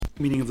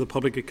meeting of the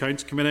Public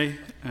Accounts Committee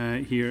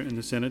here in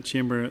the Senate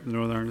Chamber at the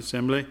Northern Ireland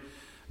Assembly.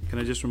 Can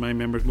I just remind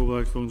members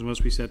mobile phones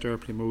must be set to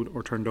airplane mode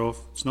or turned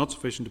off. It's not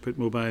sufficient to put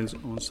mobiles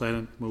on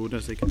silent mode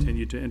as they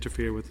continue to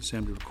interfere with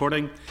Assembly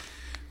recording.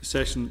 The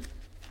session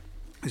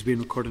is being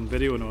recorded in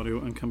video and audio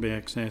and can be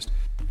accessed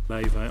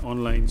live via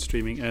online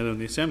streaming either on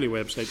the Assembly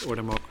website or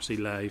Democracy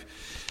Live.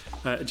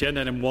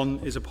 Agenda item 1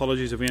 is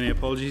apologies. Have we any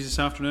apologies this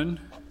afternoon?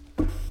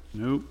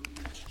 No.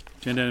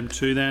 Agenda item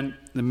 2 then,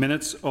 the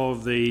minutes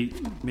of the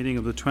meeting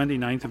of the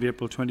 29th of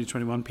April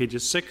 2021,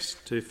 pages 6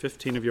 to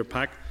 15 of your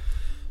pack.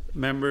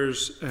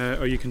 Members,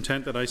 are you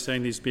content that I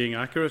sign these being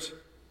accurate?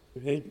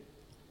 Agreed.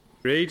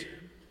 Agreed?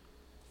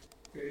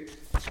 Agreed.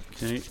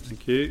 Okay,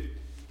 thank you.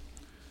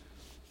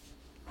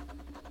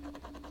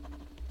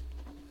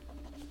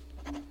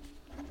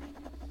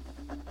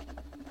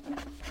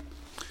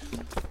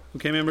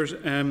 Okay, members,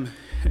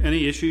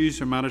 any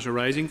issues or matters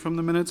arising from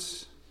the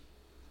minutes?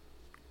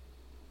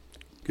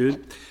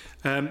 Good.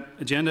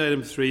 Agenda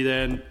item 3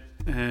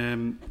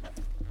 then,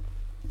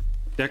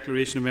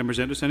 declaration of members'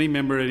 interest. Any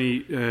member,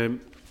 any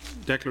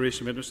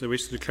declaration of interest they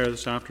wish to declare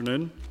this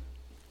afternoon?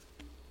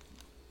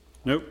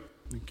 No.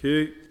 Thank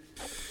you.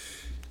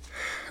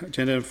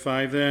 Agenda item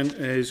 5 then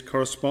is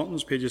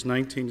correspondence, pages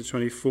 19 to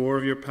 24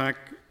 of your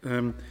pack.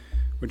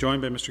 We're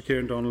joined by Mr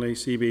Kieran Donnelly,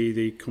 CB,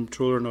 the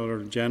Comptroller and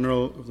Auditor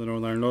General of the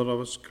Northern Ireland Audit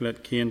Office,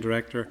 Colette Kane,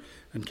 Director,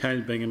 and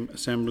Kyle Bingham,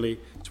 Assembly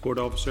Support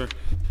Officer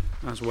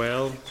as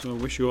well. So I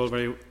wish you all a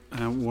very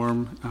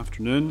warm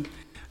afternoon.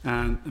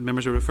 And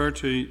members are referred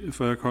to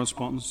for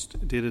correspondence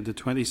dated the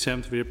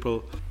 27th of April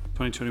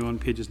 2021,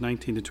 pages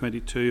 19 to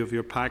 22 of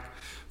your pack,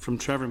 from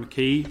Trevor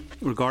McKee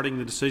regarding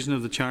the decision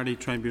of the Charity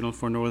Tribunal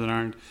for Northern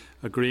Ireland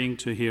agreeing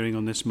to a hearing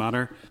on this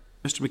matter.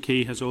 Mr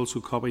McKee has also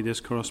copied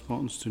this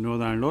correspondence to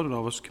Northern Ireland Audit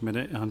Office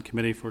Committee and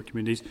Committee for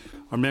Communities.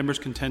 Are members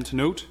content to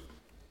note?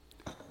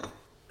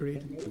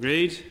 Agreed.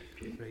 Agreed?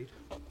 Agreed.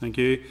 Thank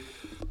you.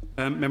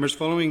 Members,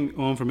 following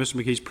on from Mr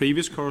McKee's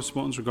previous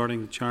correspondence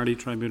regarding the Charity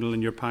Tribunal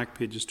in your pack,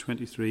 pages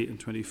 23 and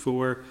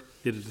 24,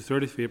 dated the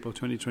 30th of April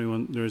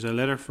 2021, there is a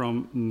letter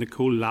from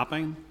Nicole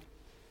Lapping,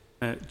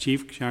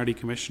 Chief Charity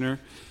Commissioner,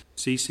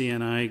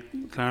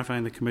 CCNI,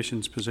 clarifying the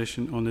Commission's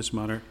position on this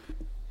matter.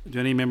 Do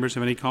any members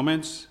have any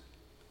comments?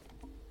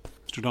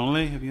 Mr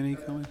Donnelly, have you any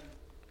comments?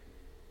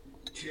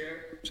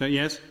 Chair. So,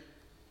 yes?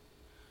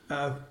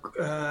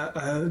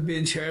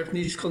 Being chair of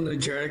Nice County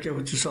Jericho,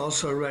 which is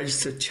also a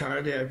registered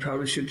charity, I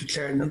probably should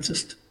declare an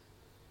interest.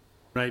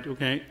 Right,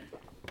 okay.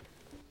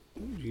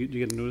 You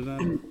get a note of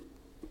that?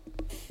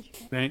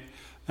 Okay.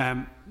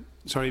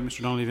 Sorry,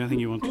 Mr Donnelly, have you anything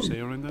you want to say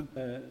around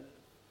that?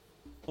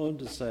 I want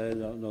to say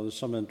that there's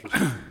some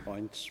interesting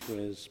points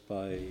raised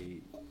by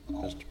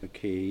Mr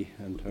McKee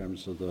in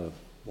terms of the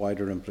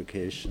wider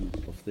implications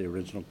of the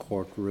original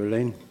court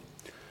ruling.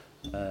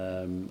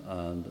 And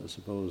I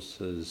suppose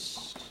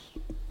his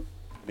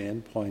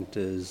main point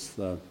is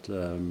that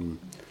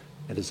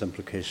it has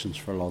implications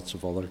for lots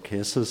of other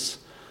cases,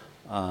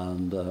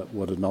 and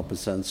would it not be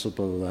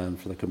sensible then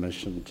for the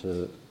Commission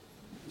to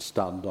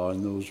stand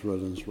down those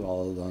rulings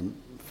rather than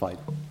fight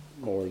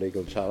more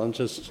legal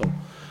challenges? So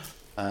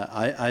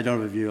I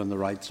don't have a view on the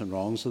rights and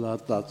wrongs of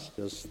that. That's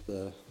just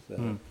the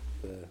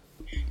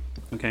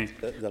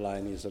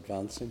line he's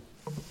advancing.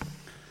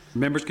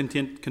 Members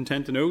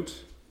content to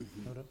note?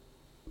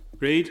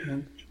 Agreed?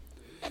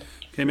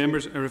 Okay,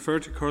 members, I refer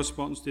to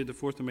correspondence dated the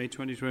 4th of May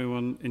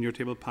 2021 in your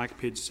table pack,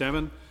 page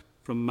 7,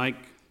 from Mike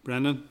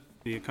Brennan,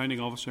 the Accounting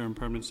Officer and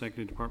Permanent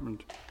Secretary,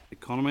 Department of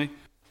Economy,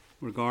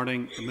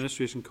 regarding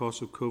administration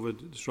costs of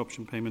COVID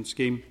disruption payment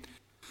scheme.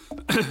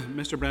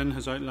 Mr Brennan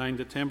has outlined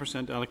that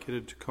 10%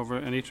 allocated to cover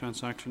any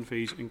transaction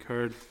fees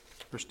incurred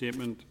per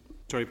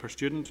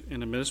student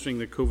in administering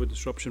the COVID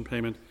disruption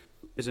payment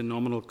is a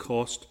nominal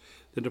cost.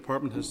 The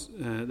Department has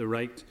the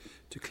right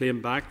to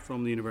claim back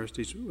from the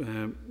universities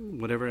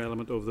whatever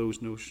element of those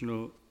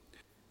notional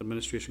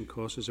administration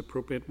costs is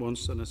appropriate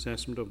once an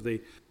assessment of the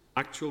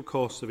actual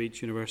costs of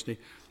each university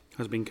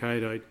has been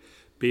carried out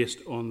based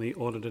on the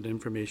audited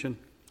information.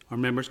 Are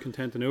members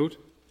content to note?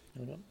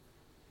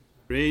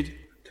 Agreed?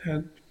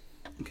 Okay.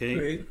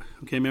 Agreed.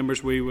 Okay,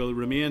 members, we will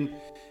remain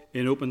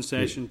in open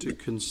session to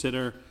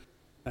consider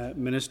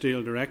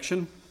Ministerial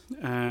Direction.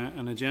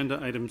 And agenda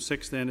item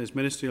 6 then is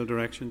Ministerial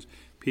Directions,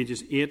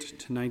 pages 8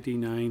 to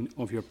 99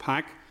 of your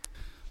pack.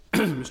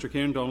 Mr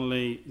Kieran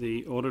Donnelly,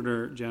 the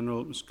Auditor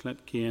General, Ms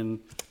Colette Kane,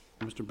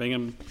 and Mr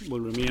Bingham will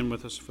remain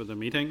with us for the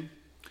meeting.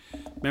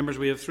 Members,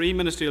 we have 3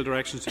 Ministerial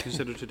Directions to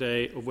consider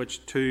today, of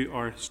which 2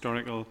 are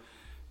historical.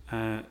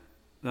 That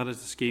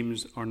is, the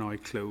schemes are now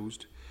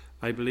closed.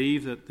 I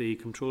believe that the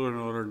Comptroller and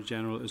Auditor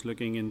General is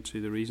looking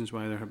into the reasons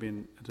why there have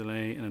been a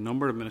delay in a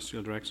number of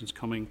Ministerial Directions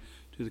coming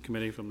to the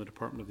Committee from the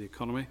Department of the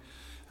Economy.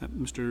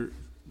 Mr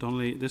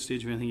Donnelly, at this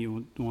stage, anything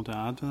you want to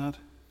add to that?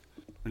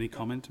 Any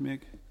comment to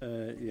make?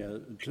 Yeah,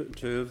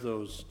 two of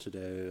those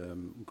today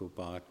go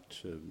back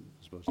to,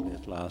 I suppose,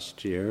 late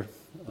last year.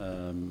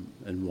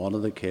 In one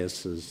of the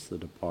cases, the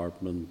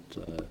department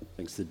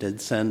thinks they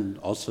did send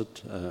us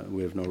it.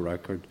 We have no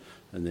record.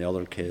 In the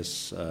other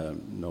case,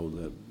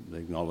 no, they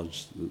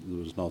acknowledged that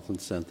there was nothing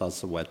sent.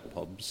 That's the wet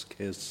pubs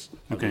case.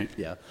 Okay.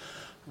 Yeah.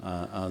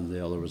 And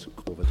the other was a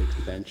COVID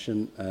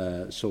extension.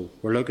 So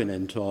we're looking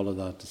into all of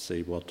that to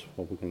see what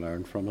we can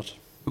learn from it.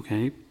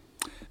 Okay.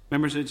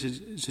 Members, I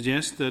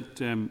suggest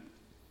that,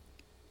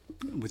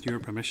 with your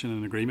permission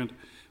and agreement,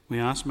 we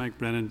ask Mike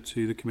Brennan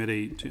to the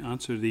committee to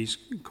answer these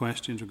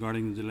questions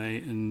regarding the delay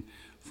in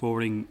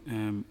forwarding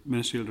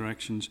ministerial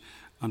directions,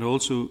 and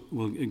also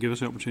will give us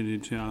the opportunity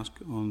to ask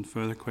on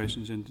further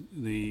questions into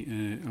the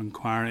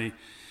inquiry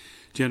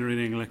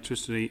generating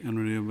electricity and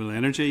renewable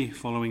energy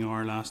following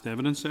our last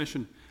evidence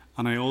session.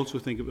 And I also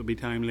think it would be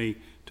timely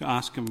to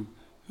ask him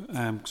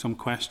some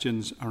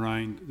questions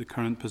around the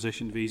current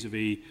position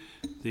vis-à-vis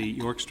the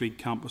York Street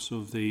campus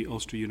of the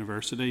Ulster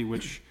University,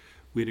 which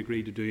we'd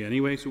agreed to do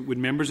anyway. So would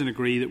members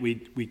agree that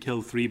we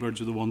kill three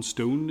birds with the one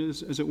stone,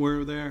 as it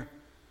were, there?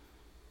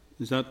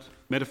 Is that,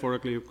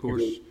 metaphorically, of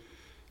course,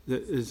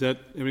 is that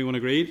everyone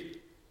agreed?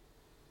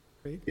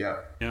 Yeah.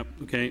 Yeah,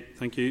 okay,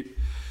 thank you.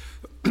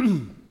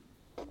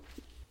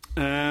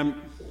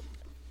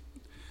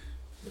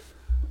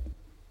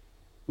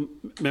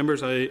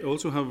 Members, I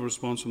also have a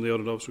response from the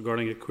Audit Office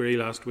regarding a query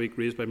last week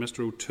raised by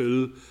Mr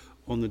O'Toole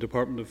on the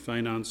Department of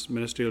Finance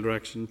Ministerial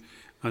Direction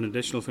and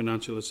additional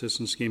financial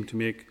assistance scheme to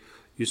make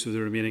use of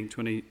the remaining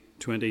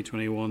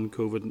 2020-21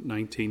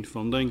 COVID-19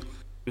 funding.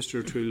 Mr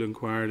O'Toole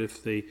inquired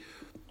if the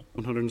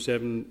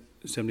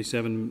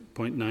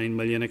 £177.9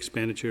 million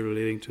expenditure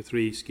relating to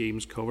three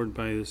schemes covered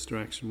by this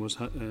direction was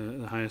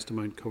the highest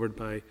amount covered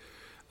by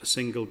a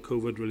single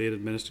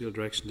COVID-related ministerial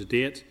direction to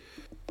date.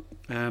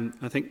 I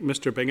think,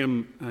 Mr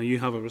Bingham, you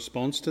have a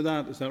response to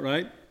that, is that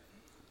right?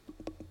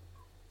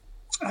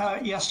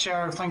 Yes,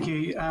 Chair, thank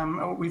you.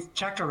 We've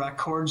checked our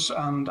records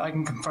and I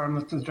can confirm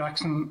that the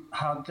direction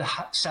had the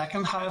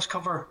second highest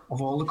cover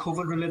of all the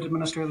COVID-related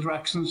ministerial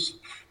directions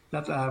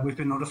that we've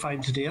been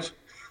notified to date.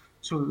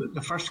 So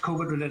the first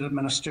COVID-related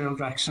ministerial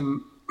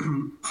direction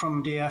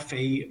from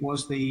DFE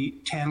was the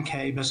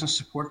 10k Business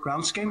Support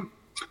Grant Scheme.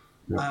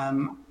 Yeah.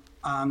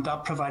 And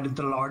that provided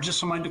the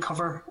largest amount of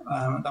cover.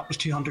 That was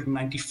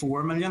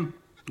 294 million.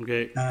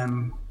 Okay.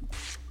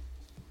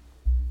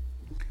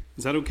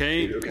 Is that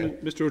okay,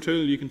 Mr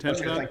O'Toole? You can tell me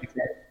that? Thank you.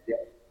 Yeah.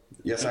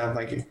 Yes, I am.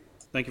 Thank you.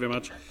 Thank you very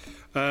much.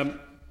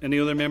 Any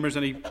other members,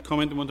 any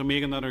comment they want to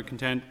make on that, or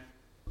content?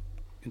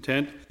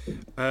 Content?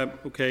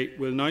 Okay,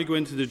 we'll now go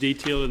into the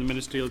detail of the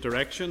ministerial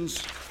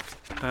directions.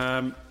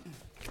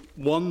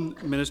 One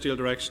ministerial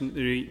direction,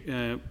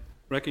 the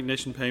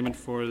recognition payment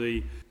for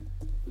the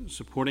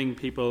supporting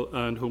people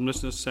and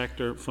homelessness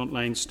sector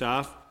frontline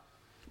staff.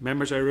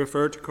 Members, I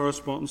refer to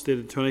correspondence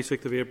dated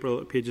 26th of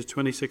April, pages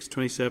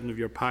 26-27 of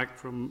your pack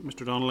from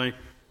Mr Donnelly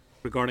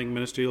regarding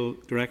ministerial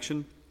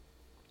direction.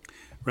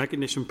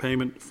 Recognition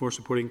payment for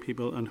supporting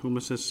people and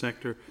homelessness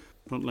sector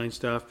frontline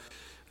staff.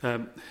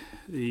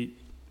 The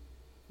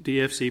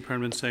DFC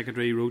Permanent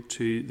Secretary wrote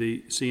to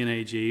the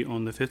CNAG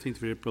on the 15th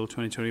of April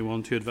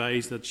 2021 to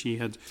advise that she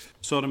had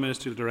sought a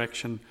ministerial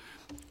direction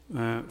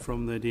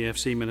from the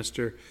DFC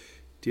Minister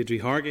Deirdre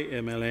Hargey,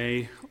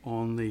 MLA,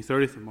 on the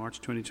 30th of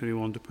March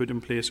 2021 to put in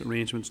place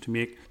arrangements to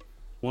make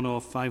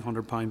one-off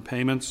 £500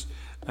 payments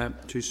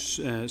to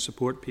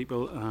support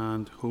people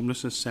and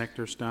homelessness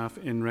sector staff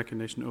in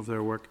recognition of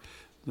their work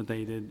that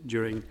they did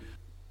during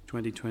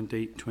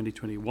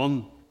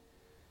 2020-2021.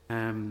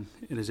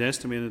 It is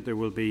estimated that there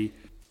will be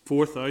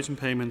 4,000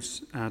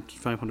 payments at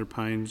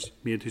 £500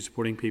 made to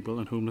supporting people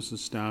and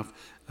homelessness staff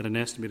at an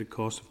estimated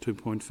cost of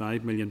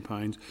 £2.5 million,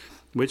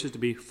 which is to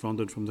be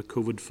funded from the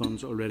COVID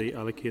funds already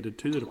allocated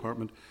to the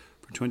Department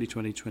for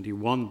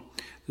 2020-21.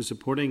 The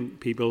Supporting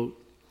People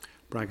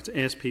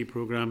 (SP)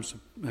 programme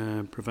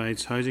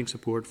provides housing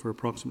support for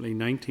approximately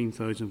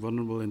 19,000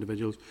 vulnerable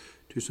individuals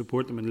to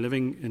support them in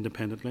living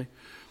independently.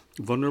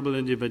 Vulnerable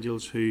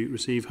individuals who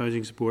receive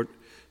housing support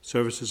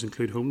services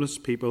include homeless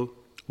people,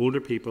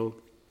 older people,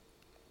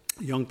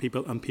 young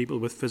people and people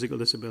with physical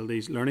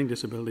disabilities, learning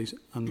disabilities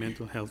and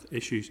mental health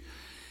issues.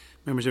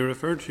 Members, I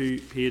refer to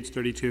page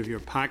 32 of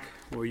your pack,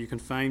 where you can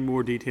find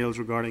more details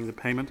regarding the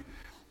payment.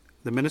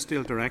 The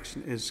ministerial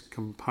direction is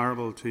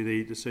comparable to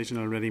the decision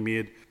already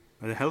made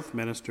by the Health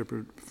Minister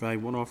to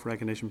provide one-off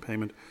recognition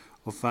payment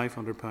of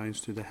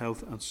 £500 to the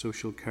health and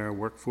social care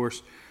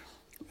workforce.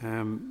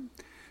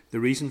 The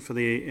reason for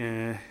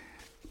the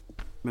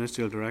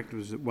ministerial directive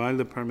is that while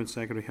the Permanent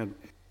Secretary had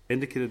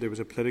indicated there was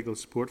a political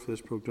support for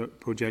this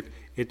project,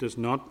 it does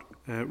not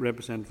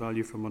represent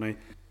value for money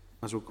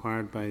as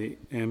required by the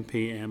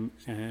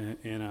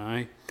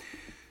MPMNI.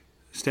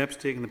 Steps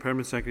taken, the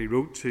Permanent Secretary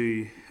wrote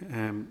to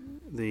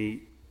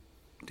the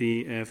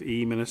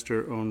DFE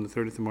Minister on the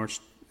 30th of March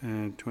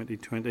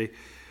 2020,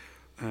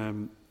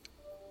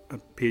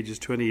 pages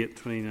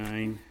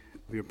 28-29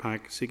 of your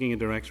pack, seeking a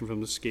direction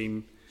from the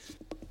scheme.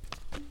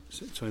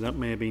 Sorry, that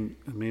may have been,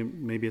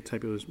 maybe a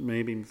typo, it may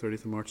have been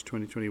 30th of March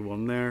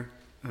 2021 there,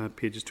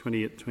 pages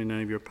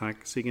 28-29 of your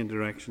pack, seeking a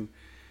direction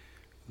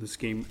the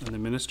scheme, and the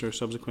Minister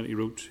subsequently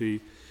wrote to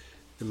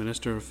the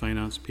Minister of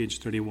Finance, page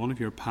 31 of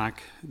your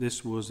pack.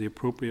 This was the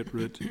appropriate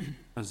route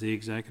as the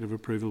executive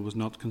approval was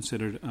not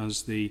considered,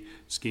 as the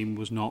scheme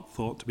was not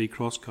thought to be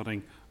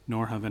cross-cutting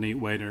nor have any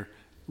wider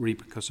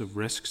repercussive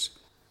risks.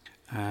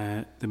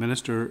 The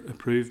Minister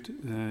approved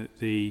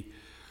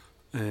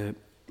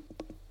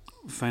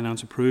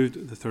Finance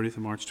approved the 30th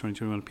of March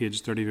 2021,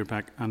 page 30 of your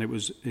pack, and it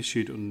was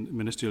issued on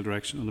Ministerial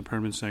Direction on the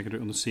Permanent Secretary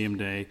on the same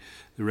day.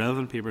 The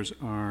relevant papers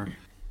are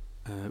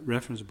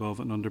referenced above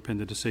and underpin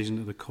the decision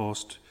of the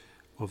cost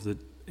of the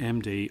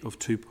MD of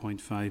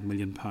 £2.5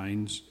 million.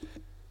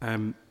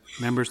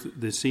 Members,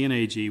 the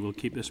CNAG will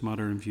keep this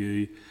matter in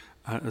view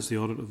as the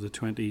audit of the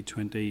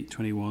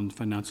 2020-21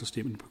 financial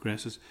statement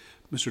progresses.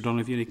 Mr.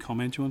 Donnelly, have you any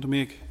comment you want to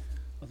make?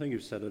 I think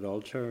you've said it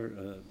all, Chair.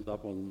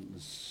 That one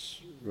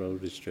is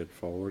relatively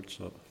straightforward,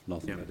 so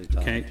nothing really to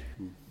add. Okay.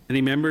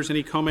 Any members,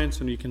 any comments,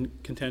 and you can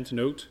content to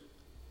note?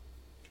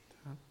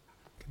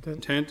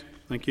 Content.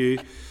 Thank you.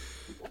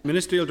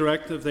 Ministerial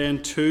Directive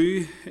then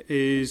 2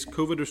 is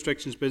COVID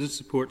Restrictions Business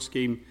Support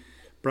Scheme,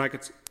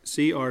 brackets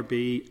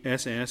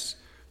CRBSS,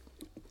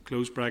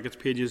 close brackets,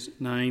 pages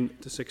 9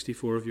 to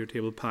 64 of your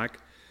table pack.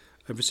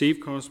 I've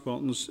received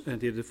correspondence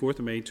dated the 4th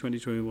of May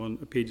 2021,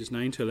 pages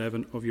 9 to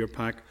 11 of your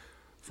pack,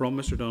 from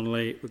Mr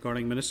Donnelly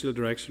regarding Ministerial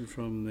Direction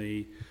from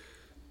the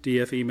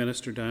DFE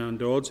Minister Diane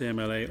Dodds,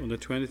 MLA, on the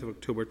 20th of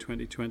October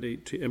 2020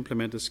 to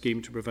implement a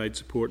scheme to provide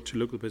support to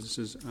local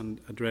businesses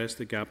and address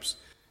the gaps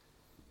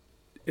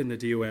in the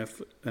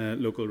DOF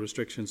Local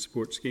Restrictions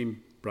Support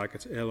Scheme,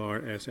 brackets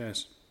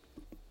LRSS.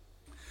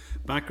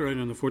 Background: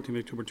 on the 14th of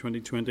October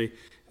 2020,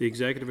 the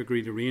Executive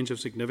agreed a range of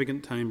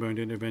significant time-bound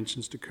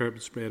interventions to curb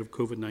the spread of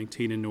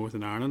COVID-19 in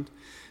Northern Ireland.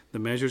 The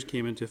measures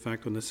came into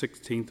effect on the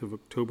 16th of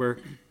October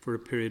for a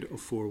period of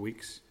 4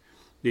 weeks.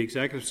 The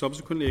Executive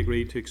subsequently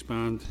agreed to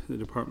expand the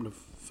Department of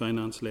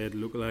Finance-led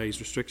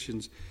localised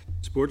restrictions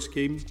support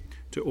scheme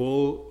to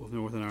all of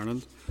Northern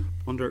Ireland.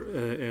 Under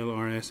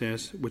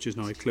LRSS, which is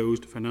now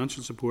closed,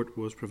 financial support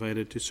was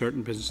provided to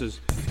certain businesses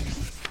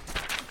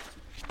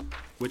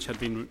which had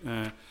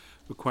been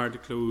required to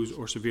close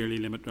or severely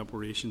limit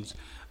operations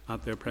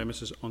at their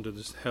premises under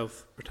the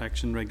health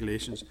protection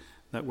regulations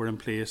that were in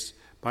place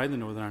by the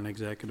Northern Ireland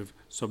Executive,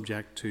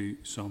 subject to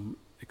some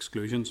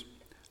exclusions.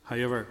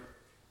 However,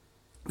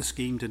 the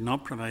scheme did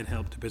not provide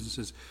help to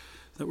businesses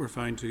that were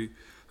found to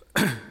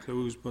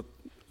close but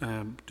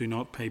do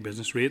not pay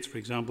business rates. For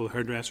example,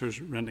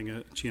 hairdressers renting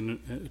a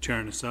chair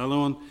in a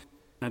salon,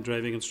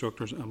 driving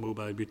instructors and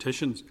mobile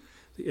beauticians.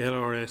 The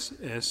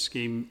LRSS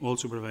scheme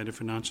also provided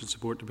financial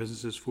support to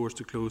businesses forced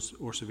to close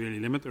or severely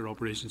limit their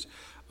operations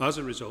as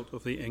a result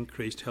of the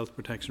increased health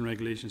protection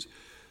regulations,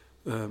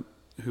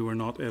 who were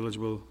not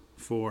eligible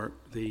for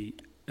the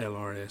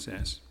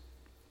LRSS.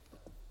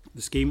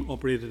 The scheme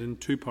operated in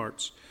two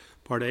parts.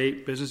 Part A,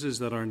 businesses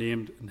that are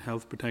named in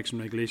health protection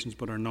regulations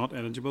but are not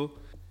eligible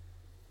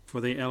for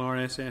the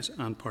LRSS,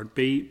 and Part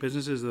B,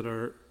 businesses that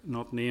are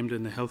not named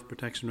in the health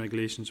protection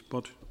regulations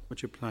but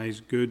which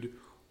applies goods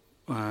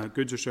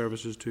or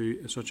services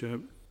to such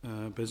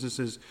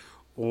businesses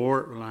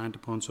or reliant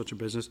upon such a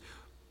business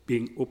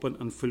being open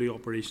and fully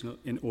operational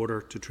in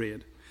order to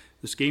trade.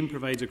 The scheme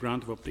provides a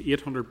grant of up to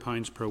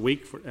 £800 per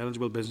week for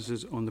eligible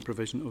businesses on the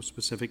provision of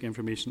specific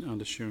information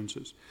and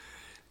assurances.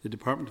 The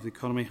Department of the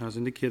Economy has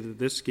indicated that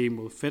this scheme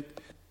will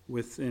fit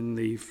within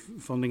the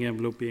funding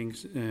envelope being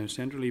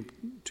centrally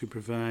to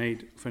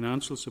provide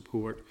financial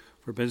support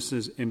for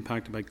businesses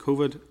impacted by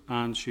COVID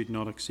and should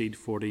not exceed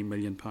 £40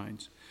 million.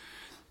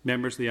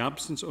 Members, the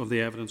absence of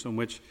the evidence on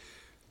which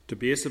to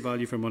base the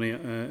value for money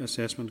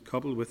assessment,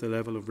 coupled with the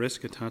level of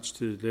risk attached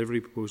to the delivery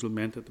proposal,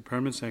 meant that the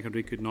Permanent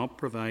Secretary could not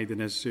provide the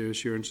necessary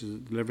assurances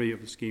that the delivery of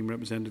the scheme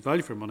represented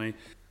value for money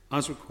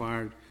as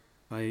required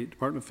by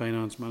Department of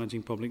Finance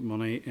Managing Public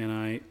Money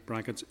NI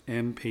brackets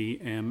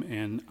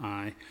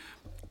MPMNI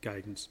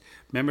guidance.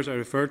 Members, I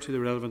refer to the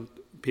relevant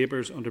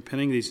papers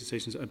underpinning these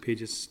decisions at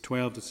pages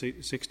 12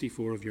 to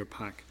 64 of your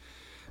pack.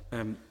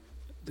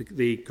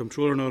 The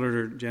Comptroller and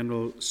Auditor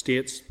General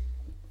states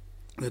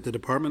that the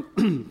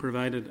Department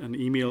provided an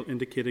email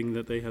indicating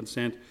that they had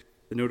sent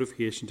the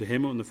notification to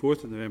him on the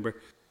 4th of November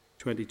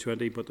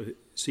 2020, but the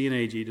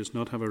CNAG does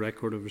not have a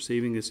record of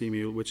receiving this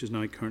email, which is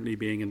now currently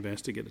being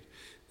investigated.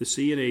 The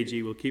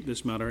CNAG will keep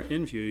this matter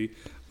in view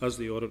as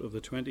the audit of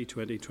the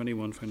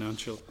 2020-21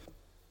 financial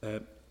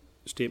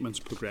statements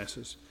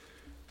progresses.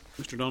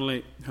 Mr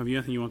Donnelly, have you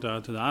anything you want to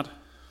add to that?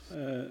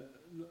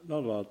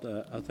 Not a lot.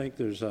 I think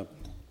there's an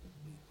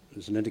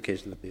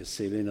indication that there'll be a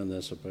ceiling on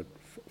this about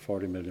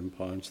 £40 million.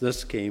 This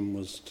scheme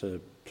was to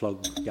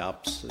plug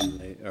gaps in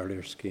the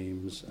earlier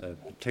schemes,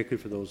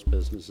 particularly for those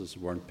businesses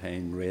who weren't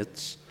paying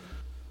rates,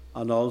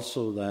 and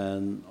also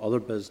then other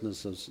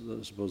businesses,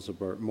 I suppose, that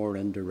were more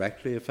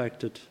indirectly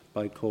affected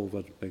by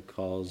COVID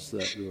because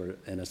they were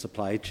in a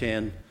supply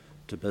chain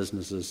to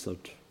businesses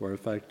that were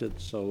affected.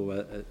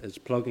 So it's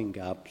plugging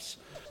gaps.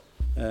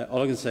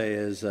 All I can say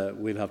is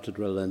we'll have to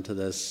drill into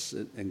this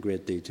in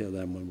great detail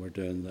then when we're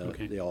doing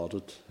the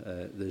audit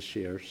this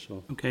year.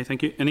 So. Okay,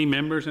 thank you. Any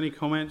members, any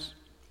comments?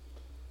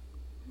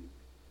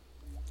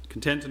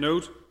 Content to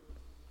note?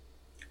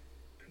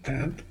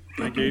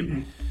 Thank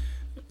you.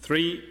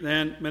 3,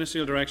 then,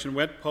 Ministerial Direction,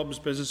 Wet Pubs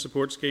Business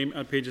Support Scheme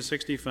at pages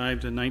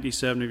 65 to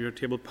 97 of your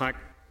table pack.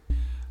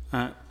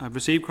 I've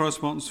received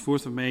correspondence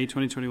 4th of May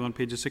 2021,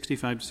 pages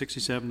 65 to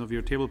 67 of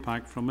your table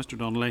pack from Mr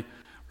Donnelly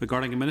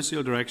regarding a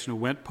Ministerial Direction of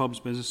Wet Pubs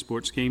Business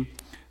Support Scheme.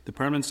 The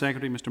Permanent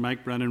Secretary, Mr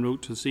Mike Brennan,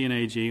 wrote to the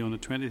CNAG on the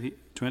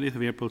 20th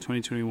of April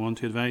 2021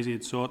 to advise he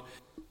had sought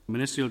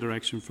Ministerial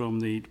Direction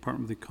from the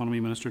Department of the Economy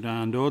Minister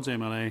Diane Dodds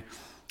MLA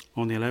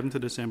on the 11th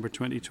of December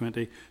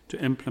 2020 to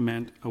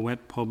implement a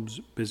Wet Pubs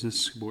Business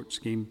Support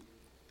Scheme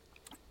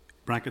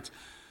brackets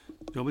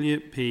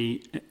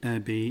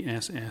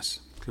WPBSS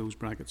close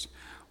brackets.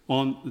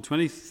 On the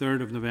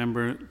 23rd of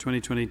November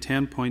 2020,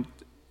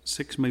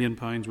 £10.6 million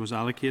was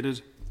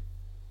allocated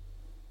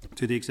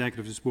to the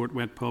executive to support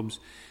wet pubs,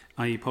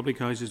 i.e. public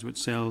houses which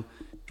sell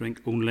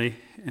drink only,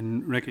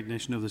 in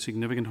recognition of the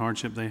significant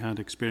hardship they had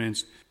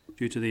experienced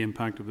due to the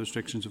impact of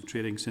restrictions of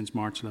trading since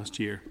March last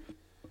year.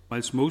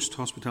 Whilst most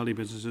hospitality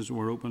businesses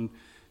were open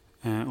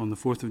on the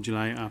 4th of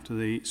July after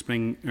the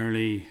spring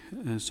early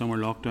summer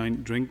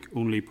lockdown,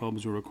 drink-only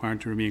pubs were required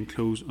to remain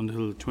closed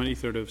until the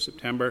 23rd of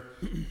September,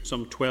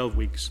 some 12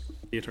 weeks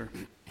later.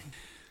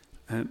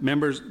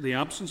 Members, the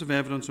absence of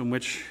evidence on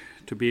which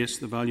to base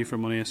the value for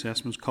money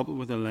assessments, coupled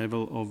with a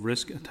level of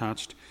risk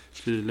attached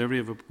to the delivery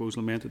of a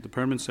proposal, meant that the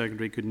Permanent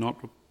Secretary could not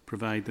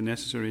provide the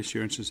necessary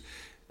assurances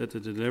that the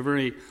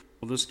delivery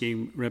of the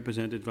scheme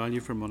represented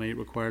value for money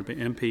required by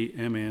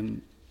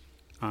MPMNI.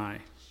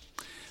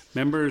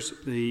 Members,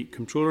 the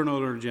Comptroller and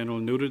Auditor General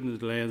noted in the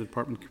delay of the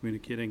Department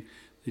communicating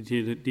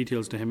the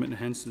details to him, and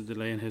hence the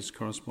delay in his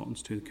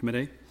correspondence to the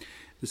Committee.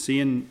 The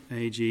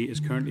CNAG is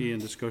currently in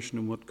discussion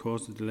on what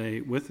caused the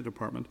delay with the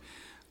Department,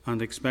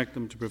 and expect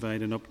them to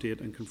provide an update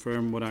and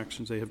confirm what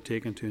actions they have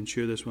taken to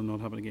ensure this will not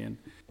happen again.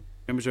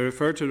 Members, I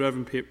refer to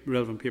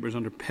relevant papers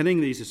underpinning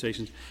these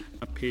decisions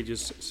at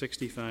pages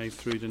 65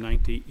 through to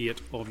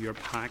 98 of your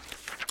pack.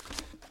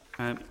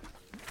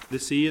 The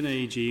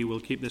CNAG will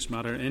keep this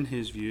matter in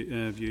his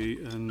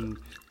view and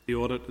the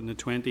audit in the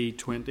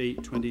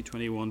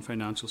 2020-2021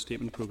 financial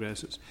statement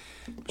progresses.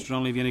 Mr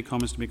Donnelly, have you any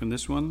comments to make on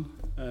this one?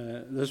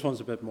 This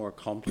one's a bit more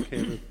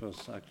complicated,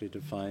 because actually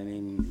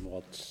defining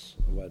what's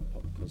a wet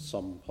pub, because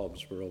some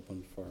pubs were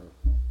open for,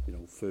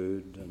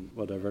 food and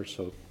whatever,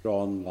 so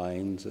drawing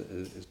lines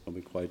is going to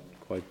be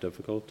quite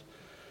difficult.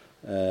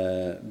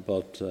 So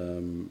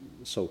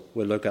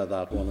we'll look at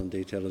that one in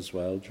detail as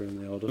well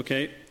during the audit.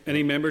 Okay.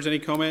 Any members, any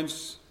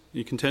comments?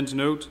 You content to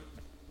note?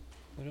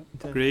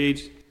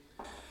 Agreed.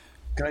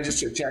 Can I just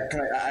check?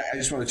 I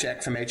just want to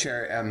check from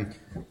Chair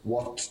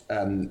what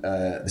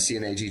the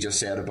CNAG just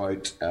said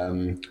about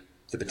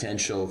the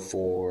potential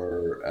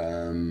for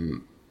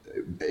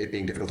it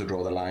being difficult to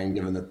draw the line,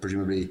 given that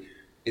presumably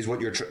is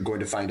what you're going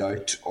to find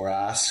out or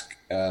ask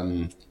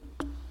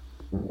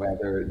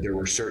whether there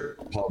were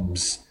certain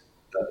pubs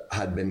that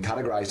had been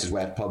categorised as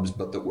wet pubs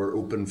but that were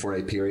open for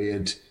a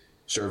period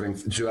serving.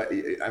 So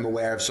I'm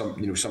aware of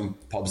some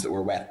pubs that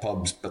were wet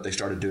pubs, but they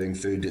started doing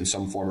food in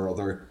some form or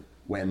other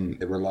when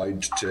they were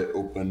allowed to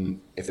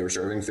open if they were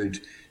serving food.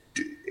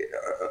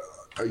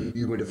 Are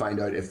you going to find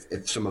out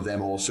if some of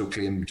them also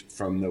claimed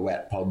from the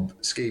wet pub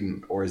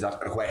scheme, or is that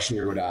a question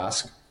you're going to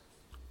ask?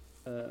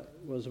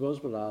 Well, I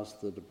suppose we'll ask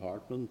the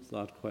department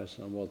that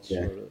question on what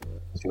Yeah, sort of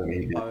that's what I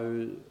mean.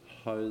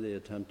 how they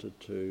attempted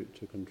to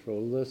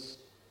control this.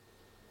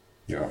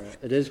 Yeah.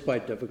 It is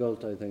quite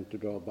difficult, I think, to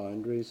draw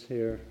boundaries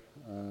here,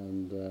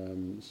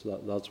 and so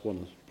that's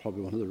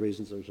probably one of the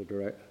reasons there's a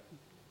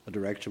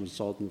direction was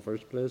sought in the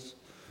first place.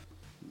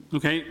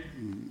 Okay.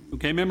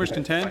 Okay, members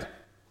content?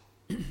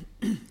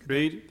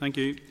 Great, thank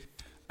you.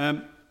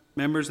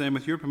 Members, then,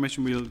 with your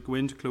permission, we'll go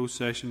into closed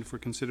session for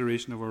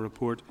consideration of our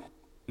report,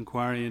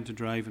 Inquiry into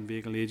Drive and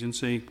Vehicle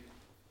Agency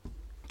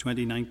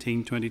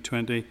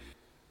 2019-2020.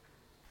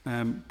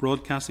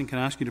 Broadcasting, can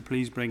I ask you to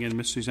please bring in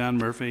Miss Suzanne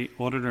Murphy,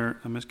 Auditor,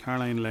 and Miss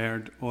Caroline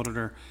Laird,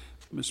 Auditor.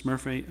 Miss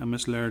Murphy and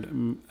Miss Laird.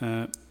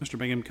 Mr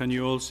Bingham, can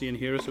you all see and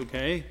hear us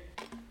okay?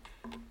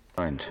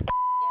 Fine. Yes,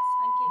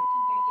 thank you. We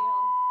can hear you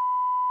all.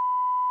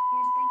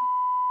 Yes, thank you.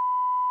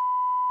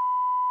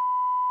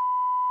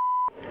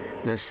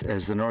 This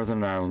is the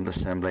Northern Ireland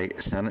Assembly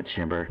Senate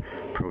Chamber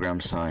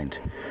Programme Sound.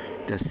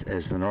 This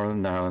is the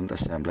Northern Ireland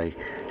Assembly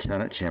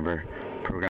Senate Chamber